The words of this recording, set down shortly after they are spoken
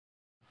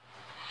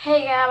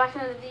Hey guys, back to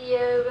another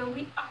video, and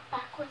we are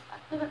back with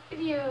another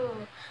video.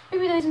 We'll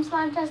be doing some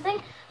slime testing.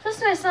 So this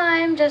is my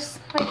slime,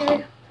 just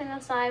regular plain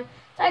old slime.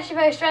 It's actually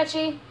very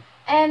stretchy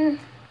and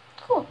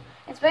cool.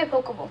 It's very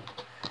pokeable.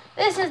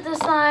 This is the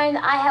slime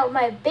I had with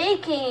my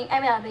baby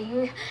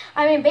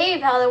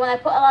powder. When I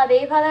put a lot of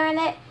baby powder in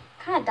it,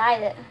 kind of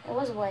dyed it. It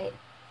was white.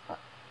 But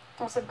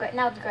also gray.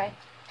 Now it's gray.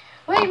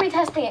 We're going to be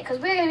testing it because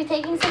we're going to be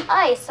taking some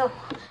ice. So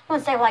one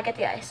second while I get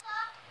the ice.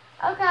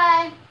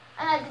 Okay.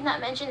 And I did not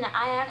mention that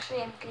I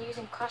actually am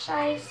using Crush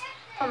Ice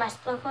for my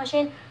sprinkler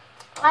machine.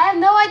 I have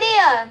no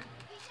idea.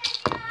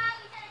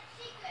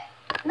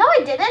 No, I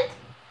didn't.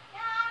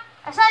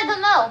 I said I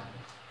don't know.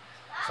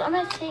 So I'm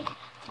going to take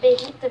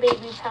the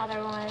baby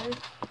powder one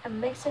and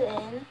mix it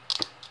in.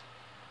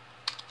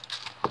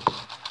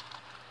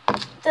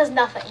 Does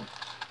nothing.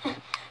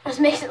 Just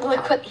makes it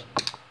liquidy.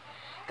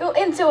 Go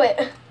into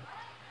it.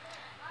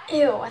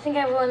 Ew, I think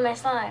I ruined my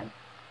slime.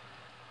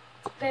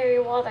 It's very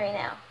watery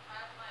now.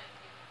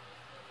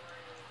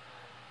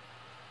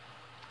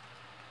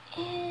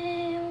 Ew.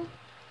 Did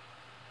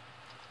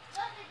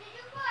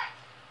you put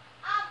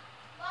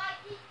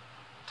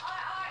Y-E-R-R-E-W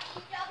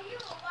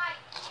or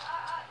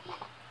Y-E-R-R-E?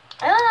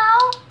 I don't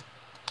know.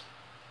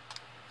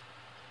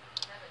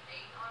 Does it have a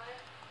date on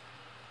it?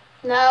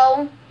 No.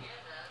 Yeah,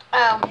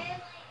 Oh. it does.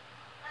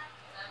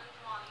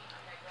 7/20.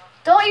 Okay, girl.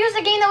 Don't use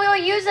the game that we were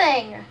using.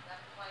 7/21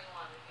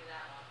 would be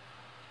that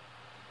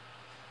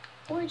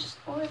one. Or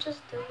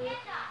just delete it.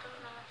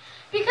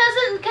 Because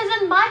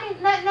in my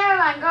never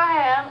mind. Go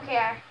ahead. I don't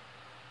care.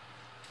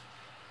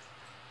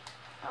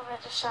 Oh, I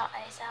just shot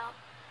ice out.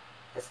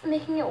 This is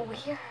making it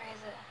weird. I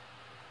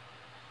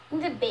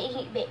think the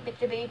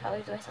baby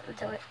probably doing something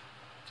to it.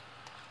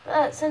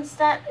 But since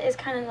that is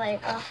kind of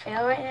like a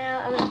fail right now,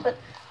 I'm gonna put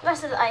the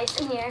rest of the ice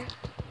in here.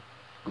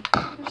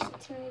 Just a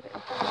teeny bit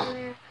of ice in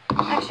there.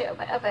 Actually, I'll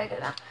better get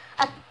it out.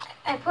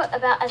 I put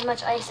about as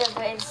much ice as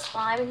there is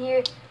slime in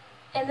here,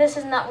 and this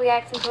is not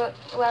reacting to it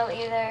well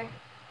either.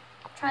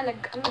 I'm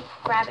gonna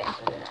grab it and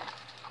put it in there.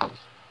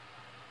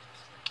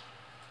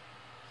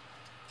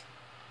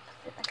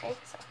 Okay,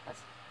 so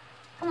let's.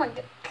 Come on,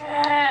 it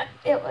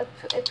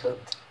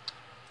pooped.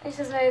 This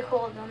is very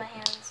cold on my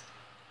hands.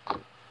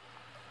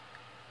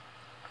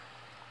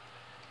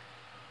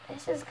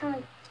 This is kind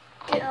of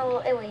getting a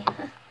little illy.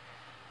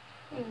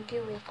 And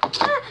gooey.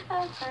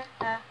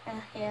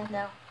 Yeah,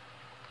 no.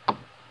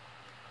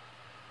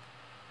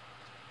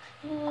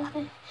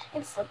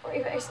 It's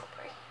slippery, very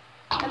slippery.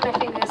 And my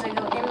fingers are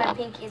going, and my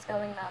pinky is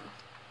going numb.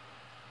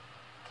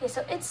 Okay,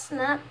 so it's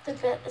not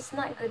it's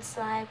not good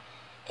slime.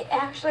 It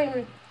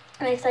actually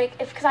makes like,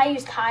 because I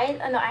use Tide,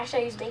 no,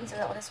 actually I use baking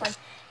soda on this one.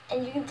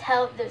 And you can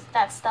tell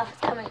that stuff is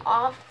coming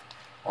off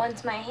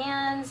onto my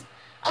hands.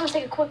 I'm gonna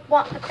take a quick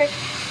very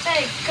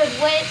good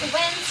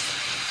rinse.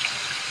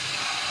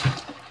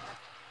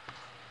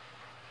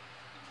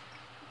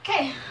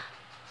 Okay,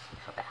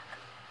 go back.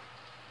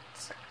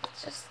 So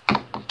let's just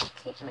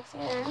keep mixing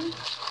it in.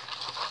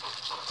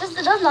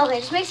 It does nothing.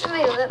 It just makes it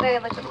very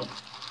liquidy.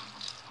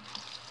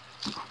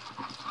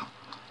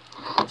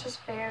 It's just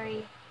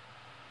very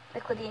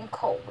liquidy and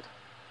cold.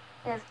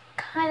 And it's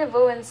kind of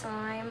ruined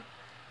slime.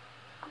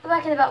 I'll be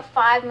back in about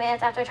 5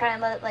 minutes after I try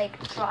and let it like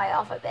dry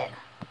off a bit.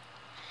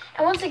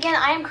 And once again,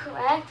 I am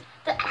correct.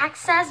 The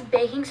excess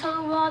baking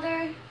soda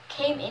water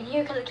came in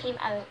here because it came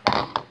out of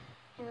that.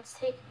 And let's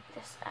take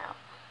this out.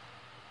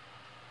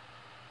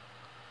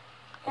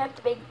 Yep,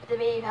 the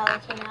baby powder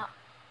came out.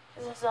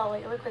 This is all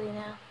like liquidy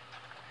now.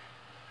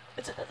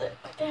 It's another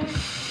right there.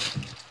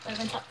 I've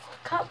been top full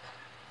cup.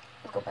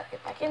 We'll go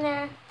get back in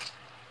there.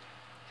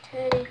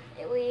 Okay,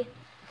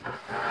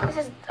 this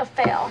is a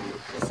fail.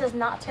 This does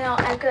not turn out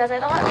as good as I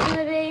thought it was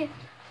gonna be.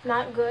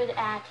 Not good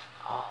at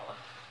all.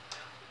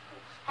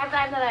 I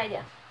have another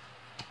idea.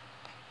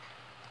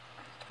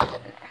 Put it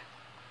in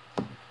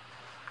there.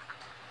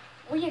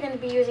 We are gonna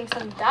be using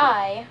some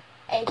dye,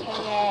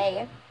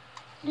 aka,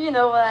 you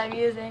know what I'm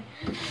using,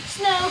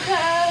 snow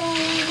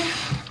cone.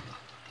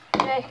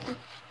 Okay.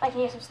 I can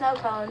use some snow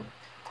cone.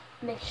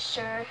 Make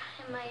sure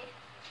it might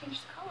change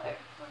the color.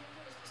 Where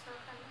is the snow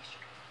cone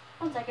mixture?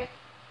 1 second.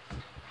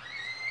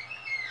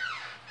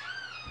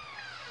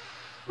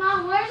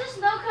 Mom, where's the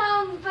snow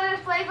cone for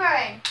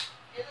flavoring?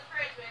 In the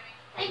fridge, baby.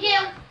 Thank you.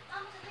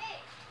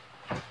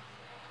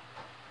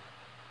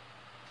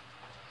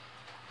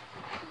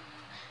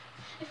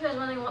 If you guys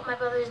wondering what my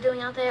brother is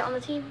doing out there on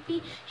the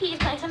TV, he is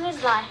playing some of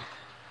his dye.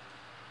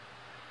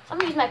 So I'm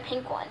gonna use my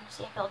pink one,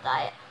 see if he'll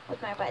dye it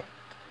with my red.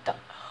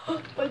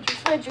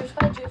 Red juice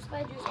on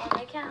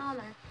the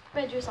counter.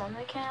 Red juice on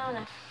the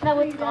counter. Now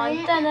it's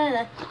gone.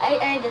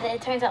 I did it.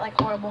 It turns out like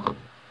horrible.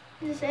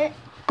 Is this it?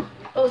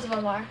 Both of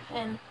them are.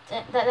 And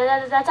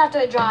that's after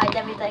it dried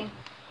everything.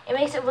 It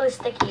makes it really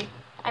sticky.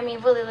 I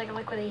mean, really like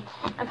liquidy.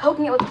 I'm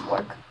poking it with a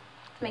fork to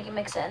make it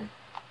mix in.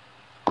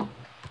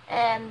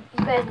 And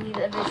you guys need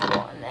a visual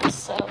on this,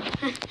 so.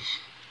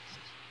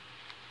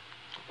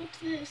 What's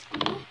this?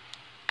 Glue?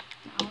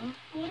 No.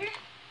 Water?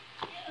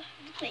 Yeah,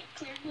 like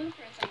clear glue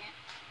for a second.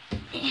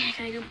 Yeah, I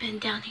gotta go bend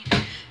down here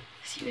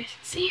so you guys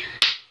can see.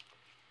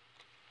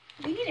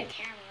 We need a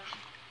camera.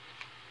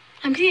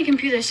 I'm getting a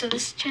computer, so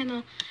this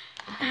channel,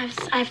 I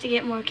have to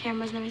get more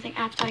cameras and everything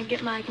after I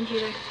get my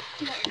computer.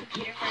 You got your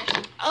computer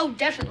first. Oh,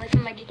 definitely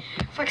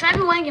because I've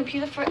been wanting a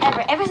computer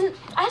forever. Ever since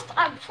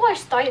before I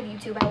started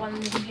YouTube, I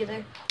wanted a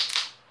computer.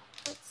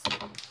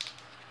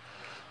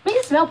 Makes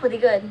it smell pretty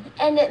good,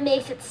 and it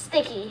makes it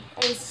sticky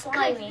and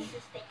slimy. This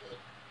is sticky.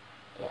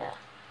 Yeah,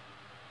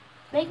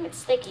 making it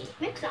sticky.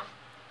 Mix them.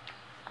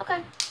 Okay,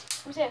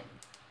 let me see it.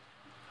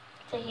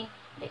 Taking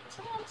this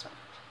one.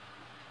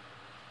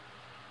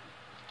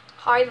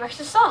 Hard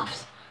versus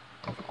soft.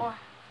 Or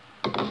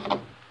So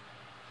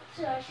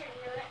I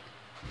shouldn't do it.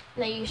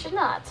 no, you should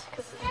not,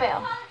 because it's a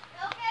fail.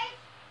 Okay.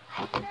 I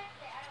don't want it.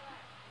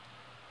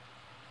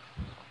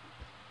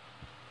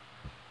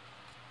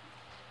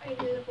 Are you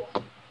doing the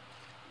pool?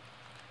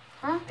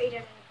 Huh? Are you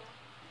doing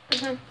the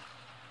pool? Mhm.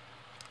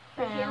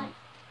 Yeah.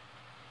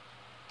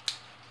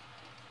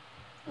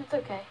 It's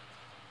okay.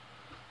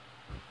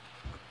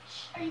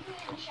 Are you going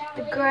in the shower?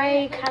 The later?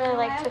 gray Like, kind of for a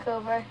like while? took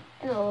over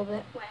in a little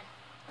bit. When?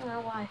 I don't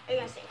know why. Are you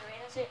gonna stay gray?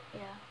 That's it.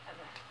 Yeah.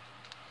 Okay.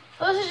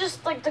 So this is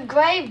just like the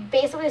gray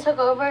basically took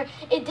over.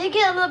 It did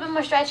get a little bit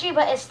more stretchy,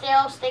 but it's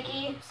still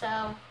sticky. So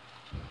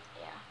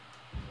yeah,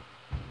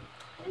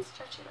 it is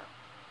stretchy though.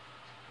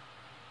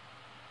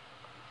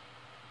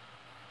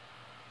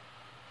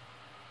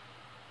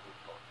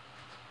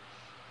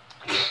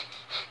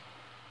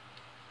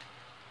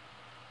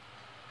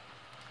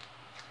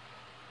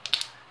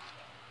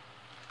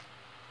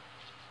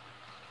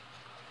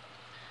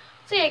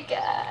 So yeah,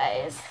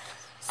 guys.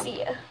 See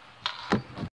ya.